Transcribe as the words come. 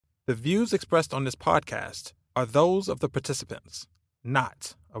The views expressed on this podcast are those of the participants,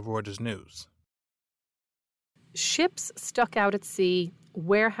 not of Reuters News. Ships stuck out at sea,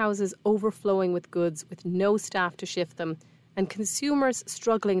 warehouses overflowing with goods with no staff to shift them, and consumers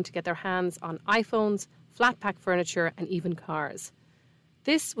struggling to get their hands on iPhones, flat-pack furniture and even cars.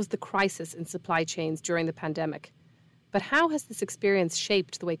 This was the crisis in supply chains during the pandemic. But how has this experience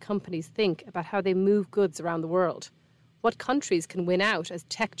shaped the way companies think about how they move goods around the world? What countries can win out as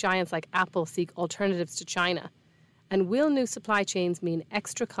tech giants like Apple seek alternatives to China? And will new supply chains mean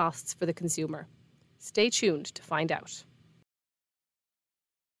extra costs for the consumer? Stay tuned to find out.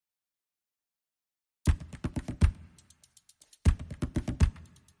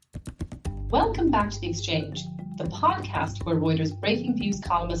 Welcome back to The Exchange, the podcast where Reuters Breaking Views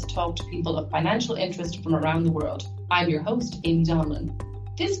columnists talk to people of financial interest from around the world. I'm your host, Amy Donlan.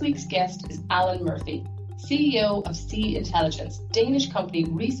 This week's guest is Alan Murphy, CEO of Sea Intelligence, Danish company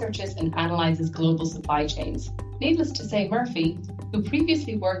researches and analyses global supply chains. Needless to say, Murphy, who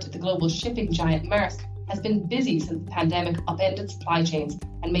previously worked at the global shipping giant Maersk, has been busy since the pandemic upended supply chains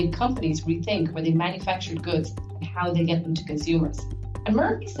and made companies rethink where they manufactured goods and how they get them to consumers. And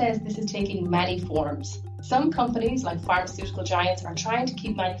Murphy says this is taking many forms. Some companies, like pharmaceutical giants, are trying to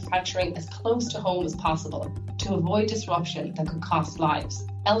keep manufacturing as close to home as possible to avoid disruption that could cost lives.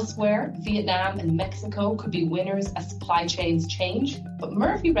 Elsewhere, Vietnam and Mexico could be winners as supply chains change, but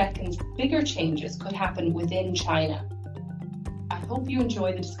Murphy reckons bigger changes could happen within China. I hope you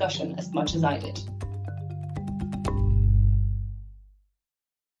enjoy the discussion as much as I did.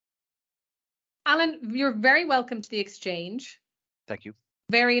 Alan, you're very welcome to The Exchange. Thank you.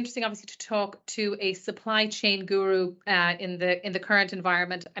 Very interesting, obviously, to talk to a supply chain guru in the current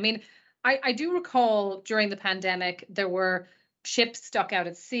environment. I mean, I do recall during the pandemic, there were ships stuck out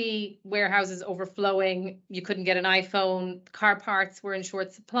at sea, warehouses overflowing, you couldn't get an iPhone, car parts were in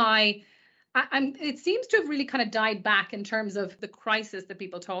short supply. It seems to have really kind of died back in terms of the crisis that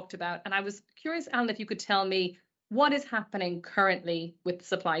people talked about. And I was curious, Alan, if you could tell me what is happening currently with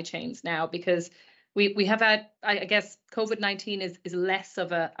supply chains now, because we have had, I guess, COVID-19 is less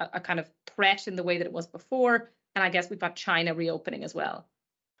of a kind of threat in the way that it was before. And I guess we've got China reopening as well.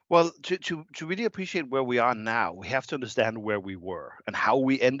 Well, to really appreciate where we are now, we have to understand where we were and how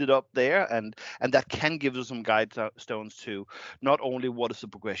we ended up there, and that can give us some guidestones to not only what is the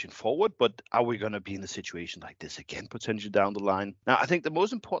progression forward, but are we going to be in a situation like this again potentially down the line? Now, I think the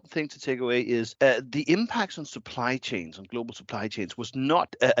most important thing to take away is the impacts on supply chains, on global supply chains, was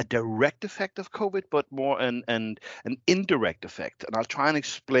not a direct effect of COVID, but more an indirect effect. And I'll try and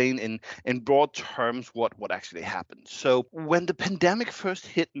explain in broad terms what actually happened. So when the pandemic first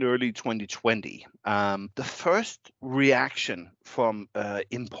hit in early 2020, the first reaction from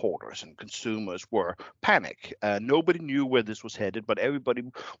importers and consumers were panic. Nobody knew where this was headed, but everybody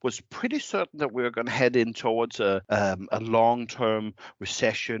was pretty certain that we were going to head in towards a long-term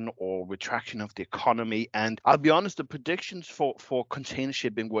recession or retraction of the economy. And I'll be honest, the predictions for container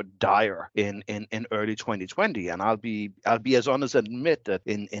shipping were dire in early 2020. And I'll be as honest and admit that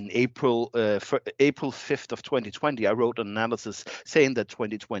in April 5th of 2020, I wrote an analysis saying that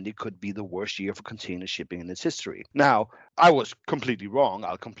 2020 could be the worst year for container shipping in its history. Now, I was completely wrong.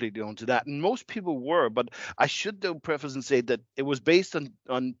 I'll completely own to that. And most people were, but I should though preface and say that it was based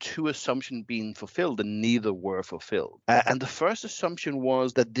on two assumptions being fulfilled, and neither were fulfilled. And the first assumption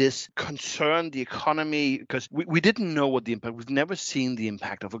was that this concerned the economy because we didn't know what the impact. We've never seen the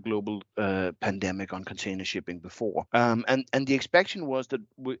impact of a global pandemic on container shipping before. And the expectation was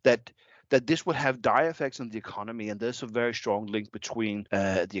that this would have dire effects on the economy, and there's a very strong link between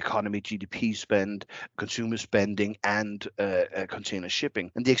the economy, GDP spend, consumer spending, and container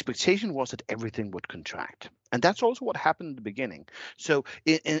shipping. And the expectation was that everything would contract. And that's also what happened in the beginning. So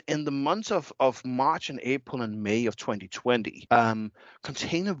in the months of March and April and May of 2020,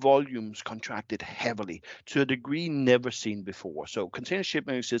 container volumes contracted heavily to a degree never seen before. So container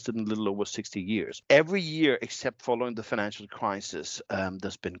shipping existed in a little over 60 years. Every year, except following the financial crisis,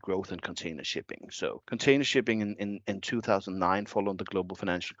 there's been growth in container shipping. So container shipping in 2009, following the global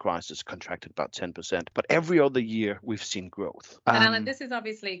financial crisis, contracted about 10%. But every other year, we've seen growth. And Alan, this is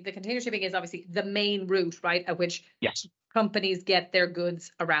obviously, the container shipping is obviously the main route, right, at which companies get their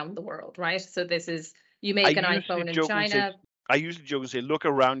goods around the world, right? So this is, you make an iPhone in China. I usually joke and say, look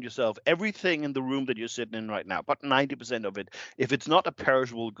around yourself. Everything in the room that you're sitting in right now, about 90% of it, if it's not a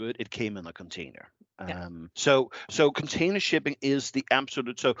perishable good, it came in a container. Yeah. So container shipping is the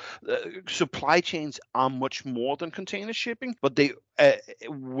absolute. So supply chains are much more than container shipping, but they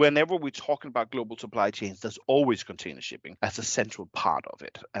whenever we're talking about global supply chains, there's always container shipping as a central part of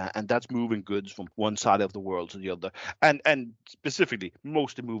it, and that's moving goods from one side of the world to the other, and specifically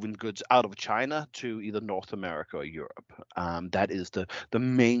mostly moving goods out of China to either North America or Europe. That is the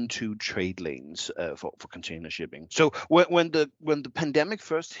main two trade lanes for container shipping. So when the pandemic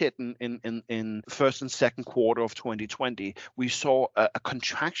first hit in first and second quarter of 2020, we saw a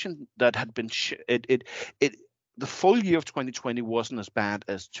contraction that had been the full year of 2020 wasn't as bad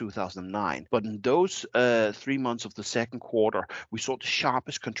as 2009, but in those 3 months of the second quarter, we saw the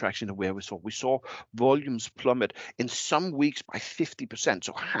sharpest contraction of where we saw volumes plummet in some weeks by 50%.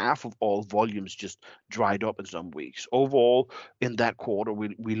 So half of all volumes just dried up in some weeks. Overall, in that quarter,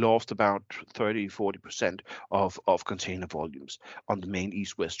 we lost about 30-40% of container volumes on the main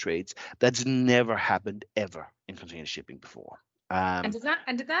east-west trades. That's never happened ever in container shipping before. And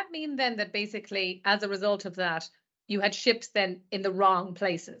did that mean then that basically, as a result of that, you had ships then in the wrong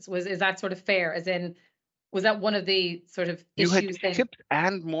places? Is that sort of fair? As in, was that one of the sort of you issues had then? ships,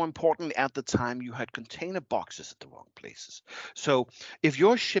 and more importantly, at the time, you had container boxes at the wrong places. So if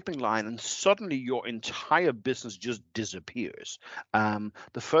you're a shipping line and suddenly your entire business just disappears,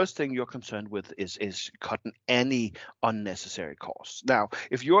 the first thing you're concerned with is cutting any unnecessary costs. Now,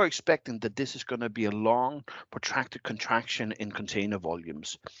 if you're expecting that this is going to be a long, protracted contraction in container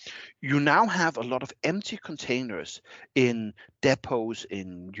volumes, you now have a lot of empty containers in depots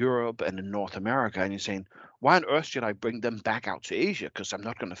in Europe and in North America, and you're saying, why on earth should I bring them back out to Asia? Because I'm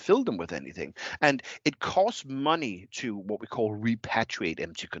not going to fill them with anything. And it costs money to what we call repatriate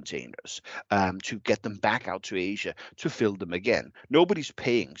empty containers, to get them back out to Asia to fill them again. Nobody's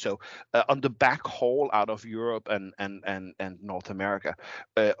paying. So on the back haul out of Europe and North America,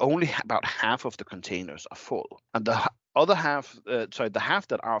 only about half of the containers are full. And the other half, the half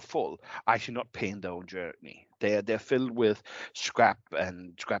that are full, are actually not paying their own journey. They're filled with scrap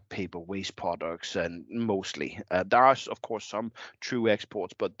paper, waste products, and mostly there are of course some true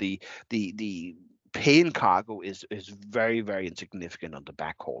exports, but the paying cargo is very, very insignificant on the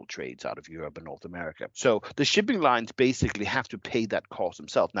backhaul trades out of Europe and North America. So the shipping lines basically have to pay that cost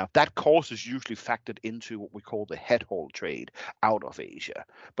themselves. Now that cost is usually factored into what we call the head haul trade out of Asia.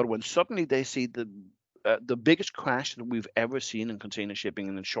 But when suddenly they see the biggest crash that we've ever seen in container shipping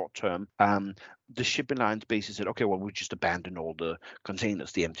in the short term, the shipping lines basically said, okay, well, we just abandon all the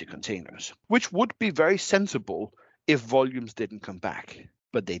containers, the empty containers, which would be very sensible if volumes didn't come back.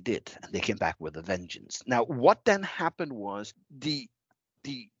 But they did, and they came back with a vengeance. Now, what then happened was the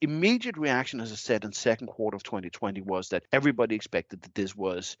immediate reaction, as I said, in second quarter of 2020 was that everybody expected that this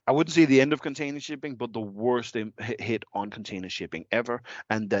was, I wouldn't say the end of container shipping, but the worst hit on container shipping ever,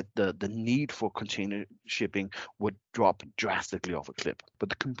 and that the need for container shipping would drop drastically off a cliff. But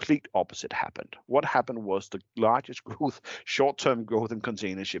the complete opposite happened. What happened was the largest growth, short-term growth in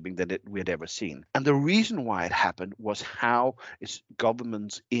container shipping that we had ever seen. And the reason why it happened was how its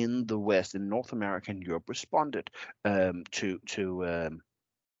governments in the West, in North America and Europe, responded to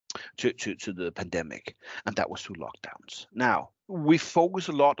the pandemic, and that was through lockdowns. Now, we focus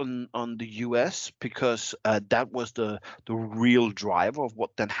a lot on the US because that was the real driver of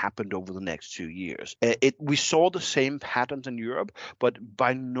what then happened over the next 2 years. We saw the same patterns in Europe, but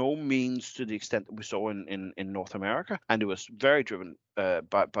by no means to the extent that we saw in North America, and it was very driven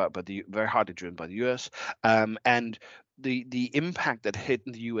very hardly driven by the US, and the impact that hit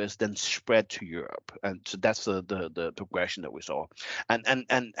in the US then spread to Europe, and so that's the progression that we saw.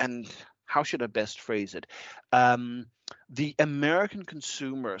 And how should I best phrase it? The American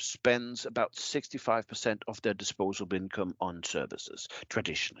consumer spends about 65% of their disposable income on services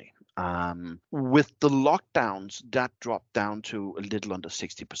traditionally. With the lockdowns, that dropped down to a little under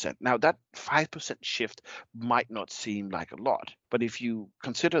 60%. Now, that 5% shift might not seem like a lot, but if you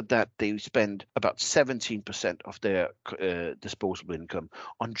consider that they spend about 17% of their disposable income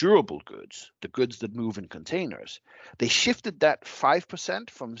on durable goods, the goods that move in containers, they shifted that 5%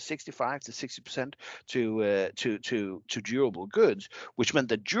 from 65 to 60% to durable goods, which meant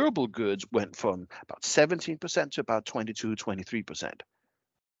that durable goods went from about 17% to about 22-23%.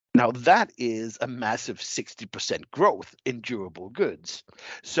 Now, that is a massive 60% growth in durable goods.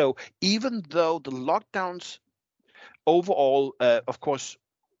 So even though the lockdowns overall, of course,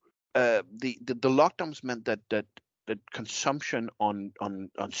 the lockdowns meant that consumption on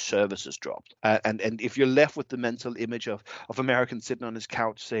services dropped, and if you're left with the mental image of Americans sitting on his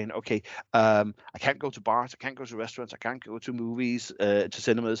couch saying, okay, I can't go to bars, I can't go to restaurants, I can't go to movies, to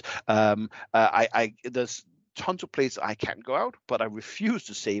cinemas, there's tons of places I can't go out, but I refuse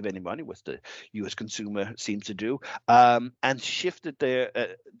to save any money, which the U.S. consumer seems to do, and shifted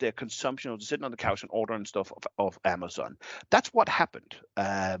their consumption of sitting on the couch and ordering stuff of Amazon. That's what happened,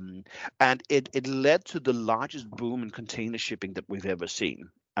 and it led to the largest boom in container shipping that we've ever seen.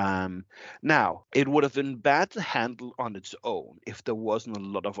 Now, it would have been bad to handle on its own if there wasn't a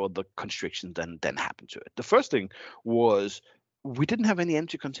lot of other constrictions then happened to it. The first thing was we didn't have any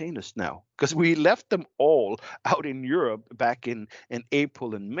empty containers now because we left them all out in Europe back in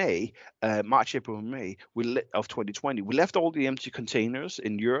April and May, March, April, and May of 2020. We left all the empty containers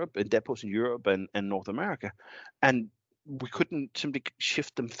in Europe, in depots in Europe and North America, and we couldn't simply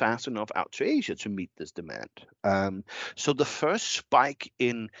shift them fast enough out to Asia to meet this demand. So the first spike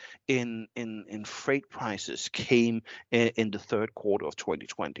in freight prices came in the third quarter of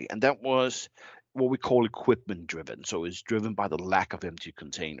 2020, and that was what we call equipment driven. So it's driven by the lack of empty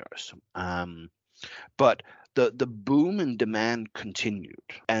containers. But the boom in demand continued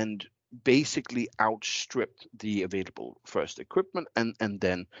and basically outstripped the available first equipment and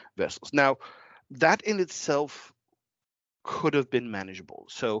then vessels. Now, that in itself could have been manageable.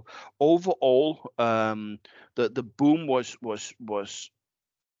 So overall, the boom was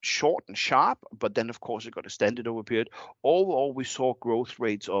short and sharp, but then of course it got extended over a period. Overall, we saw growth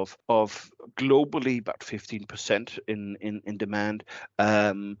rates of globally about 15% in demand.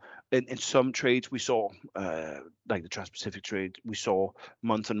 In some trades we saw, like the Trans-Pacific trade, we saw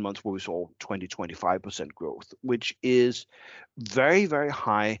month and month where we saw 20-25% growth, which is very, very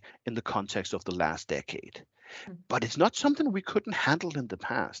high in the context of the last decade. But it's not something we couldn't handle in the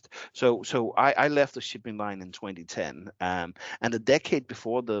past. So I left the shipping line in 2010, and a decade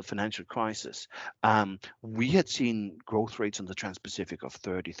before the financial crisis, we had seen growth rates in the Trans-Pacific of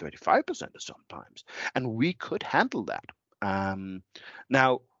 30-35% sometimes, and we could handle that.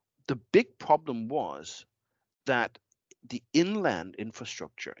 Now, the big problem was that the inland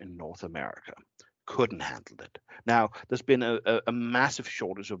infrastructure in North America couldn't handle it. Now, there's been a massive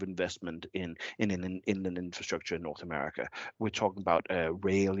shortage of investment in inland infrastructure in North America. We're talking about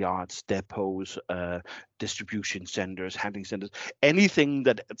rail yards, depots, distribution centers, handling centers, anything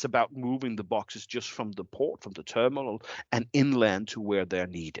that it's about moving the boxes just from the port, from the terminal, and inland to where they're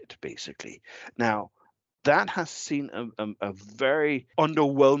needed, basically. Now, that has seen a very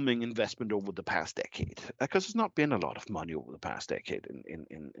underwhelming investment over the past decade because there's not been a lot of money over the past decade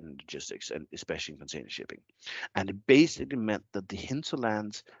in logistics and especially in container shipping. And it basically meant that the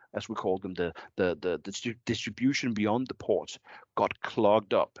hinterlands, as we call them, the distribution beyond the ports got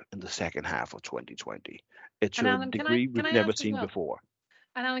clogged up in the second half of 2020. It's a degree we've never seen before.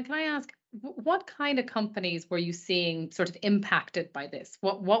 And Alan, can I ask, what kind of companies were you seeing sort of impacted by this?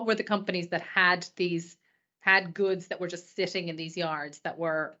 What were the companies that had goods that were just sitting in these yards that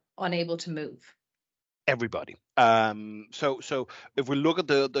were unable to move? Everybody. So if we look at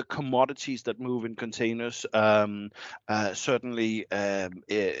the commodities that move in containers, certainly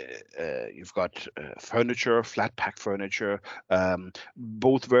you've got furniture, flat pack furniture,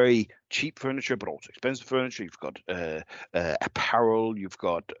 both very cheap furniture but also expensive furniture. You've got apparel. You've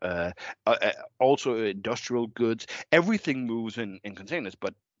got also industrial goods. Everything moves in containers,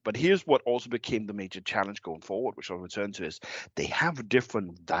 but here's what also became the major challenge going forward, which I'll return to, is they have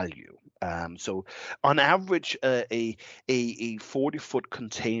different value. So on average, a 40-foot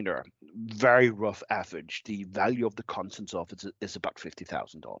container, very rough average, the value of the contents of it is about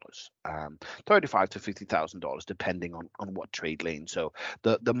 $50,000, $35,000 to $50,000, depending on what trade lane. So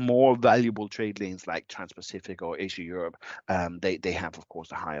the more valuable trade lanes like Trans-Pacific or Asia-Europe, they have, of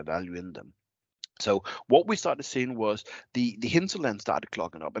course, a higher value in them. So what we started seeing was the hinterland started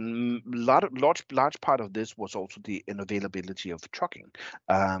clogging up, and large part of this was also the unavailability of trucking.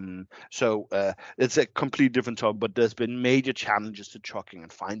 So it's a completely different topic, but there's been major challenges to trucking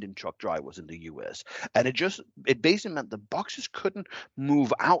and finding truck drivers in the U.S. And it basically meant the boxes couldn't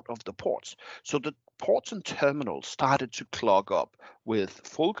move out of the ports. So the ports and terminals started to clog up with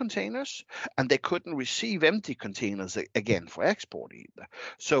full containers, and they couldn't receive empty containers again for export either.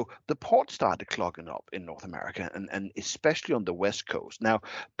 So the ports started clogging up in North America, and especially on the West Coast. Now,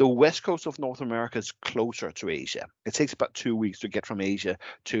 the West Coast of North America is closer to Asia. It takes about 2 weeks to get from Asia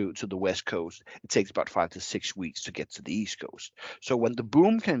to the West Coast. It takes about 5 to 6 weeks to get to the East Coast. So when the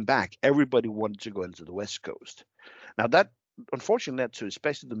boom came back, everybody wanted to go into the West Coast. Now, that unfortunately led to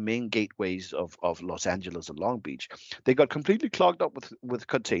especially the main gateways of Los Angeles and Long Beach. They got completely clogged up with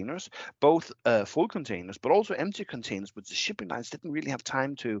containers, both full containers, but also empty containers, which the shipping lines didn't really have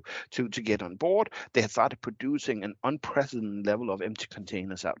time to get on board. They had started producing an unprecedented level of empty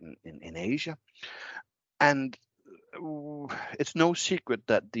containers out in Asia. And it's no secret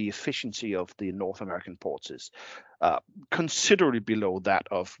that the efficiency of the North American ports is considerably below that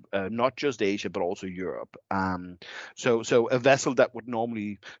of not just Asia but also Europe. So a vessel that would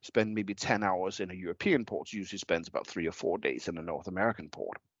normally spend maybe 10 hours in a European port usually spends about 3 or 4 days in a North American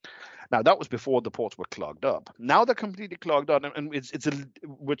port. Now that was before the ports were clogged up. Now they're completely clogged up, and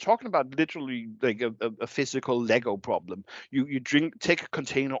we're talking about literally like a physical Lego problem. You take a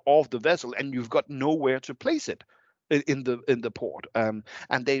container off the vessel and you've got nowhere to place it in the port. And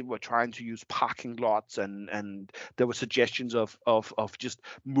they were trying to use parking lots, and there were suggestions of just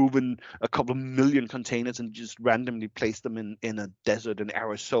moving a couple of million containers and just randomly place them in a desert in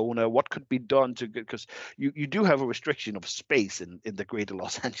Arizona. What could be done to, because you do have a restriction of space in the greater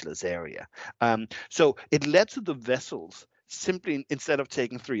Los Angeles area. So it led to the vessels simply, instead of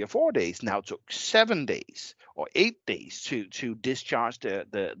taking 3 or 4 days, now took 7 days or 8 days to discharge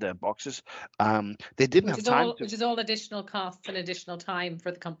their boxes. They didn't have time which is all additional costs and additional time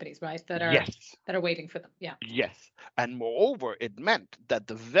for the companies, right? That Yes. are waiting for them. Yeah. Yes. And moreover, it meant that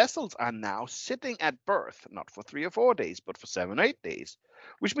the vessels are now sitting at berth, not for 3 or 4 days, but for 7 or 8 days,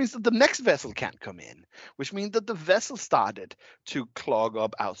 which means that the next vessel can't come in, which means that the vessel started to clog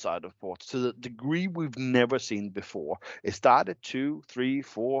up outside of port to the degree we've never seen before. It started 2, 3,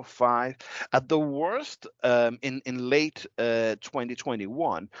 4, 5. At the worst, in late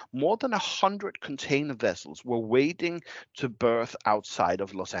 2021, more than 100 container vessels were waiting to berth outside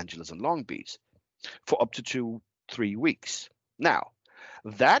of Los Angeles and Long Beach for up to 2-3 weeks. Now,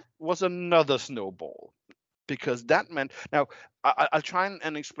 that was another snowball, because that meant, now I'll try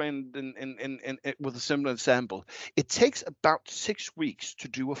and explain with a similar example. It takes about 6 weeks to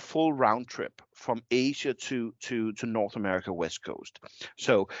do a full round trip from Asia to North America West Coast.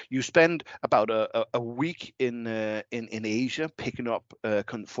 So you spend about a week in Asia picking up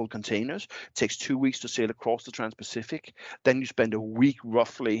full containers. It takes 2 weeks to sail across the Trans-Pacific. Then you spend a week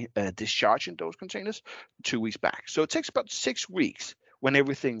roughly discharging those containers, 2 weeks back. So it takes about 6 weeks when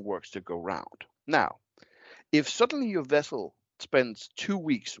everything works to go round. Now, if suddenly your vessel spends 2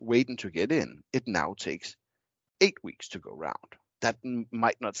 weeks waiting to get in, it now takes 8 weeks to go round. That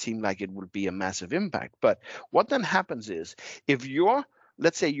might not seem like it would be a massive impact, but what then happens is, if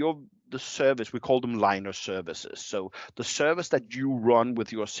let's say you're the service, we call them liner services. So the service that you run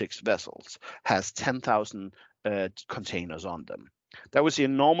with your 6 vessels has 10,000 containers on them. That would say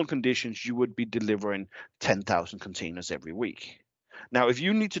in normal conditions, you would be delivering 10,000 containers every week. Now, if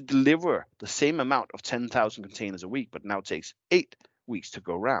you need to deliver the same amount of 10,000 containers a week, but now takes 8 weeks to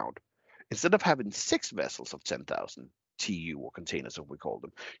go round, instead of having 6 vessels of 10,000 TU or containers, as we call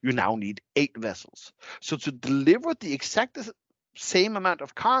them, you now need 8 vessels. So to deliver the exact same amount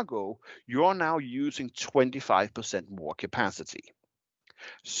of cargo, you're now using 25% more capacity.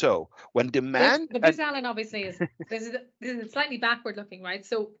 So when demand, but this, Alan, obviously is this is slightly backward looking, right?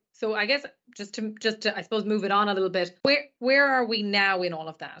 So I guess just to I suppose move it on a little bit. Where are we now in all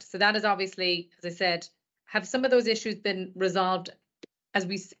of that? So that is obviously, as I said, have some of those issues been resolved as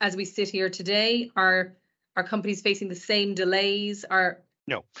we sit here today? Are companies facing the same delays?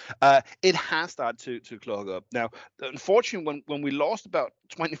 No, it has started to clog up. Now, unfortunately, when we lost about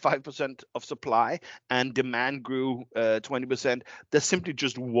 25% of supply and demand grew 20%, there simply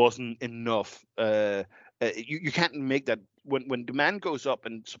just wasn't enough. You can't make that. When demand goes up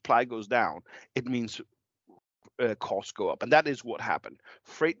and supply goes down, it means costs go up, and that is what happened.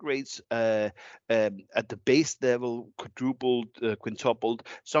 Freight rates at the base level quadrupled, quintupled.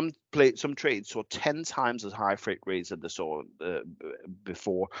 Some trades saw 10 times as high freight rates as they saw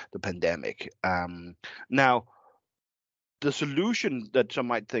before the pandemic. Now, the solution that some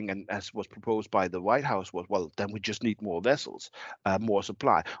might think, and as was proposed by the White House, was, well, then we just need more vessels, more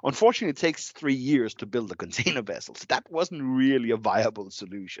supply. Unfortunately, it takes 3 years to build a container vessel. So that wasn't really a viable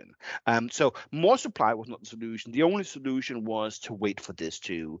solution. So more supply was not the solution. The only solution was to wait for this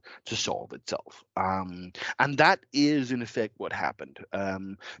to solve itself. And that is, in effect, what happened,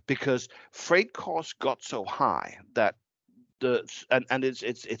 because freight costs got so high that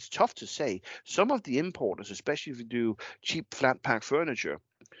it's tough to say. Some of the importers, especially if you do cheap flat pack furniture,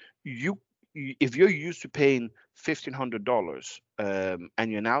 if you're used to paying $1,500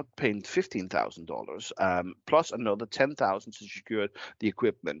 and you're now paying $15,000 plus another $10,000 to secure the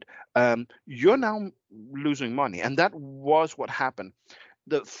equipment, you're now losing money, and that was what happened.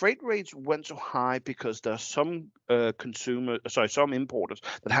 The freight rates went so high because there are some some importers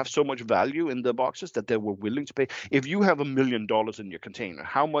that have so much value in the boxes that they were willing to pay. If you have $1 million in your container,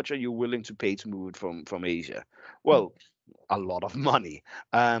 how much are you willing to pay to move it from Asia? Well, a lot of money.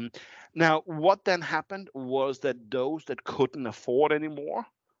 Now, what then happened was that those that couldn't afford anymore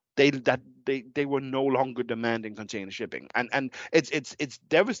they were no longer demanding container shipping, and it's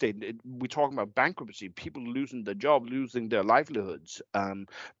devastating. We're talking about bankruptcy, people losing their job, losing their livelihoods.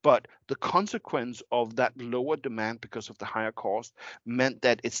 But the consequence of that lower demand because of the higher cost meant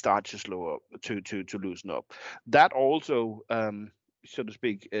that it started to slow up, to loosen up. That also, so to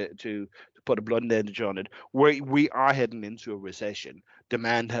speak, to put a blunt edge on it, we are heading into a recession.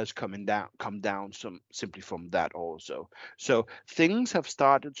 Demand has come down simply from that also. So things have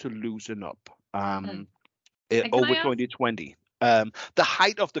started to loosen up Mm. And can I over ask? 2020. The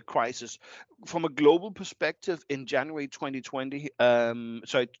height of the crisis, from a global perspective, in January 2020,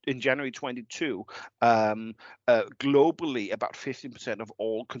 in January 22, globally, about 15% of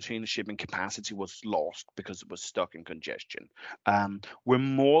all container shipping capacity was lost because it was stuck in congestion. We're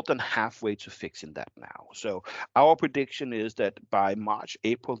more than halfway to fixing that now. So our prediction is that by March,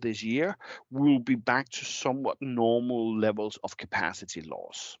 April this year, we'll be back to somewhat normal levels of capacity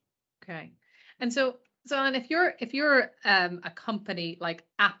loss. Okay. And so and if you're a company like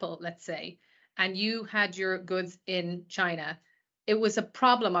Apple, let's say, and you had your goods in China, it was a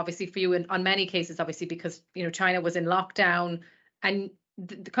problem obviously for you in on many cases, obviously, because China was in lockdown, and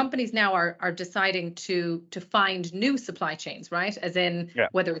the companies now are deciding to find new supply chains, right? As in Yeah.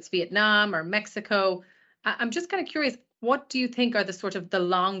 whether it's Vietnam or Mexico. I'm just kind of curious, what do you think are the sort of the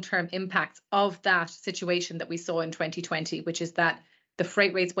long-term impacts of that situation that we saw in 2020, which is that the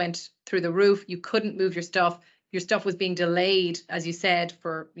freight rates went through the roof. You couldn't move your stuff. Your stuff was being delayed, as you said,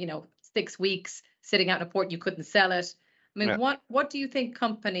 for 6 weeks, sitting out in a port. You couldn't sell it. I mean, Yeah. what do you think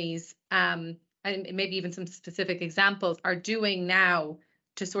companies, and maybe even some specific examples, are doing now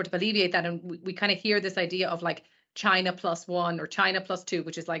to sort of alleviate that? And we kind of hear this idea of like China plus one or China plus two,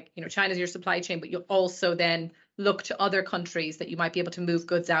 which is like, China's your supply chain, but you also then look to other countries that you might be able to move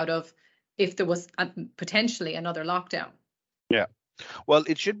goods out of if there was potentially another lockdown. Yeah. Well,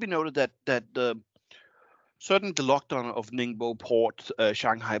 it should be noted that certainly the lockdown of Ningbo port,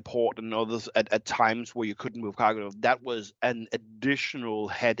 Shanghai port, and others at times where you couldn't move cargo, that was an additional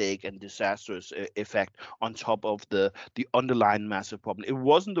headache and disastrous effect on top of the underlying massive problem. It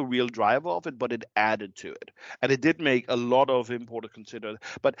wasn't the real driver of it, but it added to it, and it did make a lot of importers consider.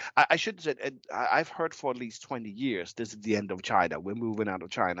 But I should say, I've heard for at least 20 years, this is the end of China. We're moving out of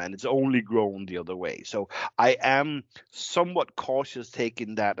China, and it's only grown the other way. So I am somewhat cautious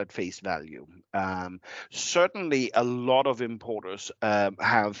taking that at face value. Certainly, a lot of importers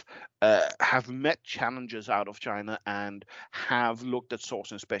have met challenges out of China and have looked at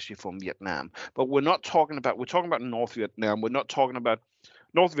sourcing, especially from Vietnam. But we're talking about North Vietnam. We're not talking about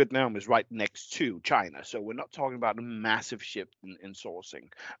North Vietnam is right next to China, so we're not talking about a massive shift in sourcing.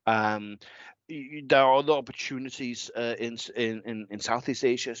 There are other opportunities in Southeast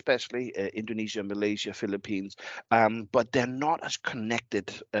Asia, especially Indonesia, Malaysia, Philippines, but they're not as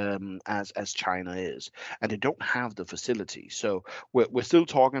connected as China is, and they don't have the facility. So we're still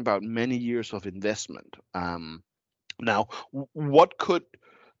talking about many years of investment. Now, what could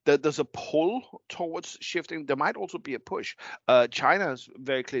there's a pull towards shifting. There might also be a push. China has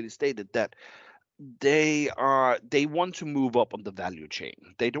very clearly stated that they want to move up on the value chain.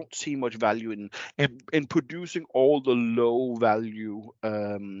 They don't see much value in producing all the low value,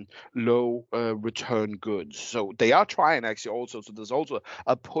 low return goods. So they are trying actually also. So there's also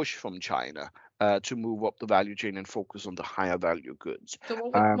a push from China to move up the value chain and focus on the higher value goods. So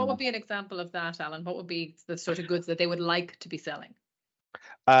what would be an example of that, Alan? What would be the sort of goods that they would like to be selling?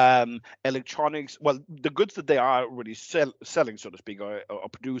 Electronics, well, the goods that they are already selling, so to speak, or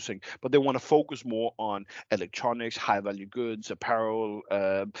producing, but they want to focus more on electronics, high value goods, apparel,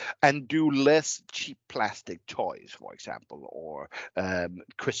 and do less cheap plastic toys, for example, or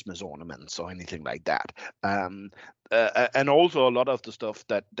Christmas ornaments or anything like that. And also a lot of the stuff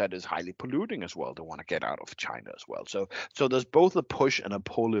that is highly polluting as well, they want to get out of China as well. So there's both a push and a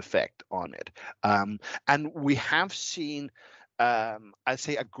pull effect on it. And we have seen I'd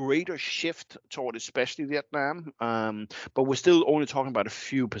say a greater shift toward especially Vietnam, but we're still only talking about a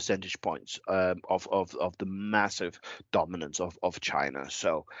few percentage points of the massive dominance of China.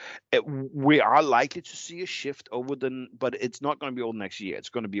 So we are likely to see a shift but it's not going to be over next year. It's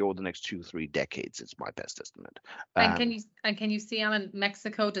going to be over the next 2-3 decades. It's my best estimate. And can you see, Alan,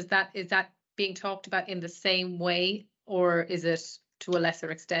 Mexico? Is that being talked about in the same way, or is it to a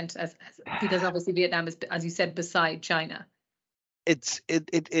lesser extent as because obviously Vietnam is, as you said, beside China?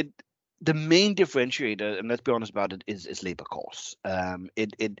 the main differentiator, and let's be honest about it, is labor costs.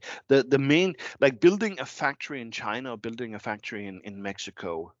 The main, like building a factory in China or building a factory in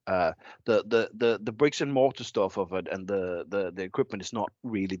Mexico, the bricks and mortar stuff of it and the equipment is not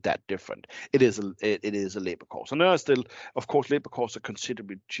really that different. It is a labor cost, and there are still, of course, labor costs are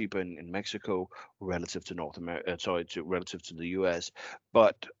considerably cheaper in Mexico relative to North America. Relative to the U.S.,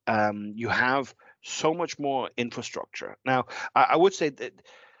 but you have so much more infrastructure now. I would say that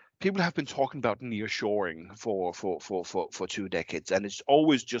people have been talking about nearshoring for 2 decades, and it's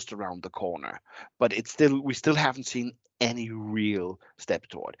always just around the corner. But we still haven't seen any real steps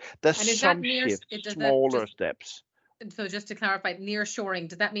toward. There's And is that some near? shifts, Does that smaller just steps. so just to clarify, nearshoring,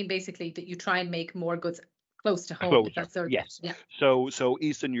 does that mean basically that you try and make more goods close to home? Is Closer, that sort of, yes. yeah. So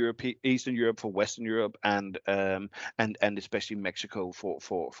Eastern Europe for Western Europe, and especially Mexico for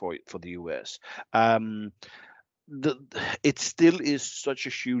the US. It still is such a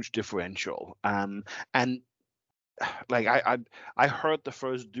huge differential, and like I heard the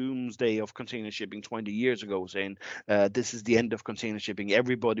first doomsday of container shipping 20 years ago saying this is the end of container shipping,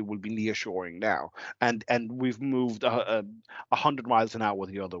 everybody will be nearshoring now, and we've moved 100 miles an hour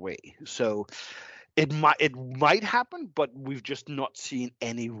the other way. So it might happen, but we've just not seen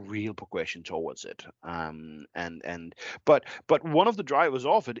any real progression towards it. But one of the drivers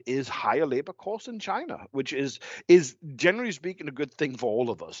of it is higher labor costs in China, which is generally speaking a good thing for all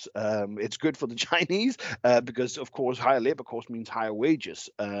of us. It's good for the Chinese because of course higher labor costs means higher wages,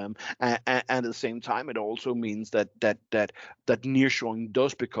 and at the same time it also means that nearshoring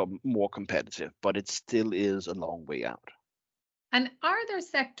does become more competitive, but it still is a long way out. And are there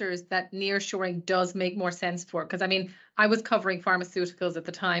sectors that nearshoring does make more sense for? Because I mean, I was covering pharmaceuticals at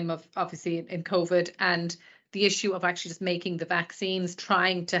the time of obviously in COVID, and the issue of actually just making the vaccines,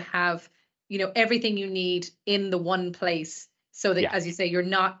 trying to have, everything you need in the one place, so that, Yeah. as you say, you're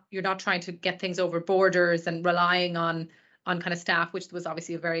not trying to get things over borders and relying on kind of staff, which was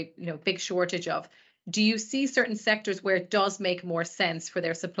obviously a very, big shortage of. Do you see certain sectors where it does make more sense for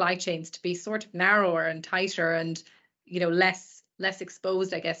their supply chains to be sort of narrower and tighter and, less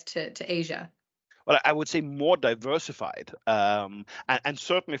exposed, I guess, to Asia? Well, I would say more diversified, and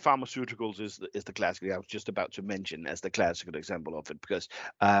certainly pharmaceuticals is the classic. I was just about to mention as the classical example of it, because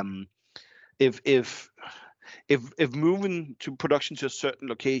if moving to production to a certain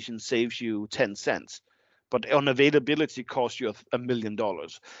location saves you 10 cents, but on availability costs you $1 million,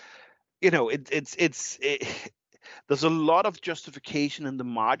 there's a lot of justification in the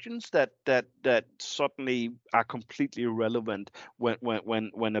margins that suddenly are completely irrelevant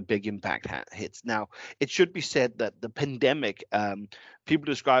when a big impact hits. Now, it should be said that the pandemic, people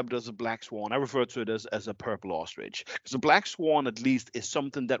describe it as a black swan. I refer to it as a purple ostrich, because a black swan at least is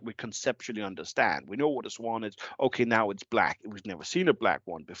something that we conceptually understand. We know what a swan is. Okay, now it's black. We've never seen a black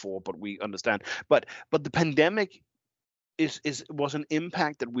one before, but we understand. But the pandemic was an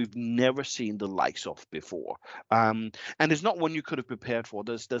impact that we've never seen the likes of before, and it's not one you could have prepared for.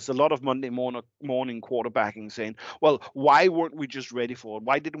 There's a lot of Monday morning quarterbacking saying, well, why weren't we just ready for it?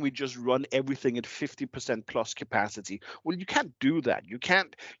 Why didn't we just run everything at 50% plus capacity? Well, you can't do that. You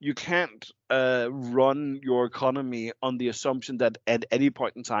can't run your economy on the assumption that at any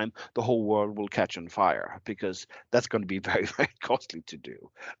point in time the whole world will catch on fire, because that's going to be very, very costly to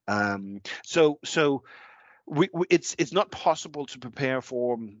do. So it's not possible to prepare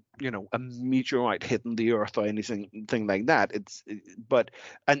for a meteorite hitting the earth or anything like that.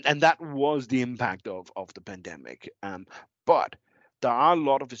 And that was the impact of the pandemic. But there are a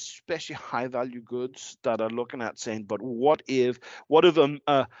lot of especially high value goods that are looking at saying, but what if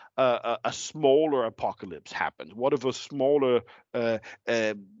a smaller apocalypse happens? What if a smaller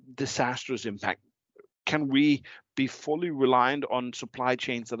disastrous impact? Can we be fully reliant on supply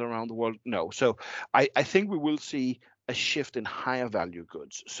chains that are around the world? No. So I think we will see a shift in higher value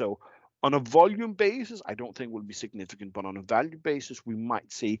goods. So on a volume basis, I don't think will be significant, but on a value basis, we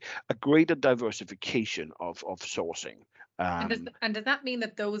might see a greater diversification of sourcing. And does that mean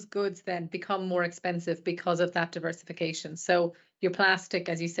that those goods then become more expensive because of that diversification? So your plastic,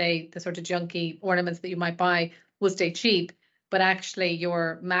 as you say, the sort of junky ornaments that you might buy will stay cheap, but actually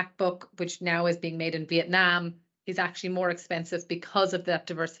your MacBook, which now is being made in Vietnam, is actually more expensive because of that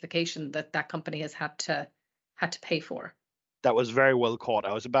diversification that company has had to pay for. That was very well caught.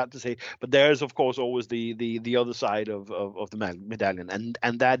 I was about to say, but there's of course always the other side of the medallion,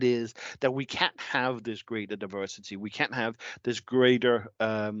 and that is that we can't have this greater diversity. We can't have this greater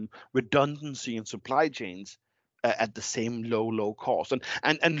redundancy in supply chains at the same low cost.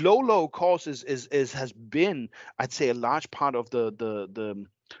 And low cost has been, I'd say, a large part of the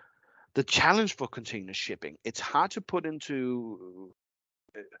challenge for container shipping. It's hard to put into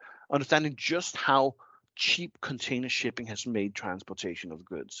understanding just how cheap container shipping has made transportation of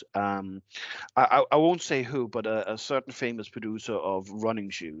goods. I won't say who, but a certain famous producer of running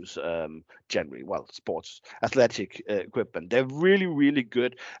shoes, generally, well, sports, athletic equipment. They're really, really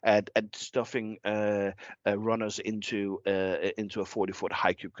good at stuffing runners into a 40-foot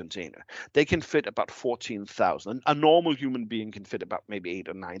high cube container. They can fit about 14,000. A normal human being can fit about maybe 8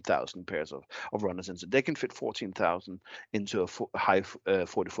 or 9,000 pairs of runners into. They can fit 14,000 into a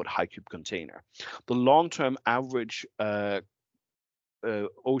 40-foot high cube container. The long-term average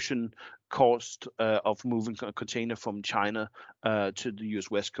ocean cost of moving a container from China to the U.S.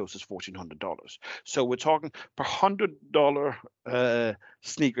 West Coast is $1,400. So we're talking per $100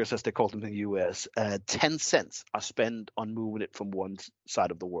 sneakers, as they call them in the U.S., 10 cents are spent on moving it from one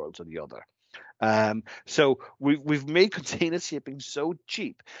side of the world to the other. So we've made container shipping so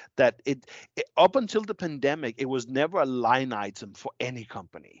cheap that it up until the pandemic, it was never a line item for any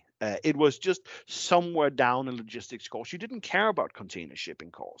company. It was just somewhere down in logistics costs. You didn't care about container shipping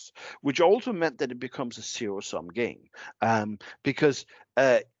costs, which also meant that it becomes a zero-sum game, because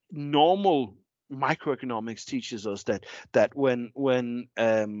normal microeconomics teaches us that when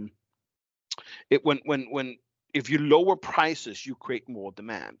if you lower prices, you create more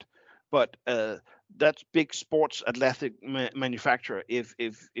demand. But that's big sports athletic manufacturer. If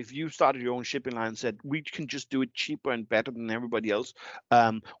you started your own shipping line and said we can just do it cheaper and better than everybody else,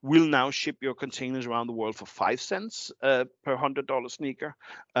 we'll now ship your containers around the world for 5 cents per $100 sneaker.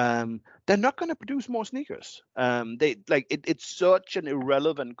 They're not going to produce more sneakers. It's such an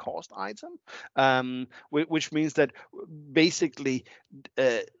irrelevant cost item, which means that basically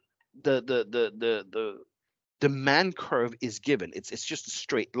the demand curve is given. It's just a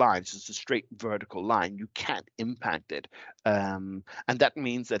straight line. It's just a straight vertical line. You can't impact it, and that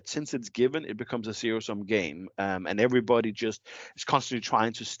means that since it's given, it becomes a zero-sum game, and everybody just is constantly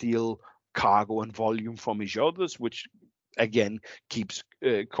trying to steal cargo and volume from each others, which again keeps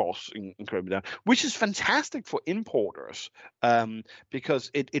costs incredibly down, which is fantastic for importers,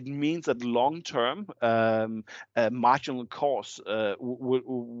 because it means that long term marginal costs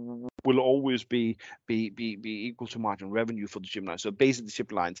will always be equal to marginal revenue for the ship lines. So basically, the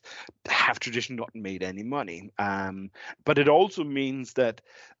ship lines have traditionally not made any money, but it also means that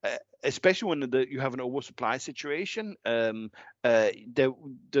especially when you have an oversupply situation, the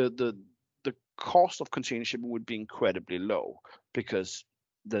cost of container shipping would be incredibly low because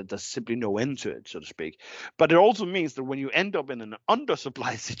there's simply no end to it, so to speak. But it also means that when you end up in an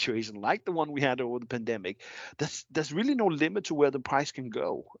undersupply situation like the one we had over the pandemic, there's really no limit to where the price can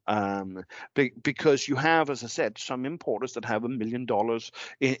go, because you have, as I said, some importers that have $1 million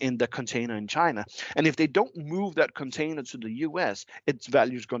in the container in China, and if they don't move that container to the US, its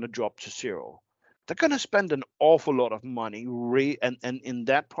value is going to drop to zero. They're going to spend an awful lot of money and in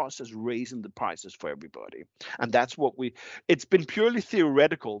that process raising the prices for everybody. And that's what it's been purely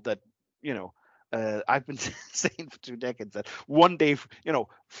theoretical that, I've been saying for 2 decades that one day,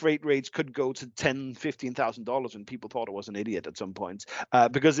 freight rates could go to $10,000, $15,000, and people thought I was an idiot at some points,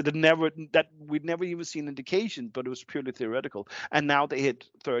 because we'd never even seen indications, but it was purely theoretical. And now they hit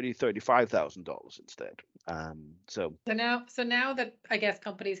 $30,000, $35,000 instead. So now that I guess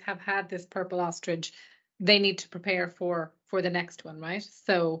companies have had this purple ostrich, they need to prepare for the next one, right?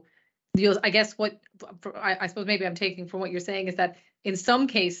 So I guess I suppose maybe I'm taking from what you're saying is that in some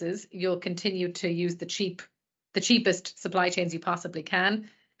cases you'll continue to use the cheapest supply chains you possibly can,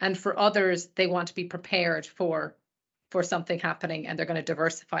 and for others they want to be prepared for something happening and they're going to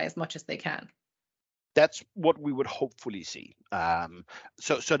diversify as much as they can. That's what we would hopefully see.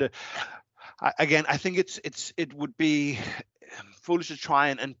 Again, I think it would be foolish to try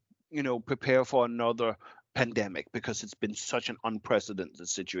and prepare for another pandemic, because it's been such an unprecedented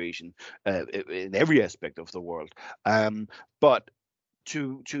situation in every aspect of the world. But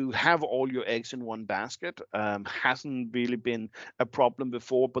to have all your eggs in one basket hasn't really been a problem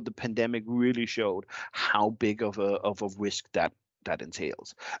before, but the pandemic really showed how big of a risk that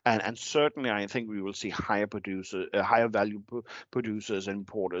entails, and certainly I think we will see higher value producers and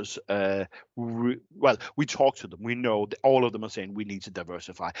importers. Well, we talk to them. We know that all of them are saying we need to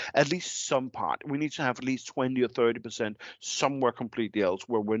diversify at least some part. We need to have at least 20 or 30% somewhere completely else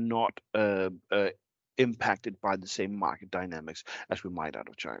where we're not impacted by the same market dynamics as we might out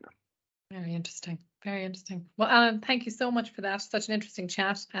of China. Very interesting. Very interesting. Well, Alan, thank you so much for that. Such an interesting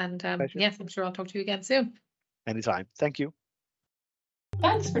chat, and yes, I'm sure I'll talk to you again soon. Anytime. Thank you.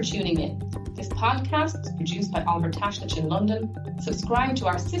 Thanks for tuning in. This podcast is produced by Oliver Tashnich in London. Subscribe to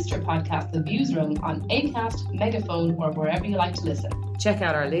our sister podcast, The Views Room, on Acast, Megaphone, or wherever you like to listen. Check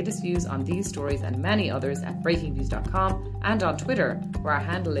out our latest views on these stories and many others at breakingviews.com and on Twitter, where our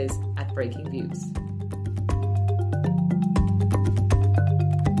handle is @breakingviews.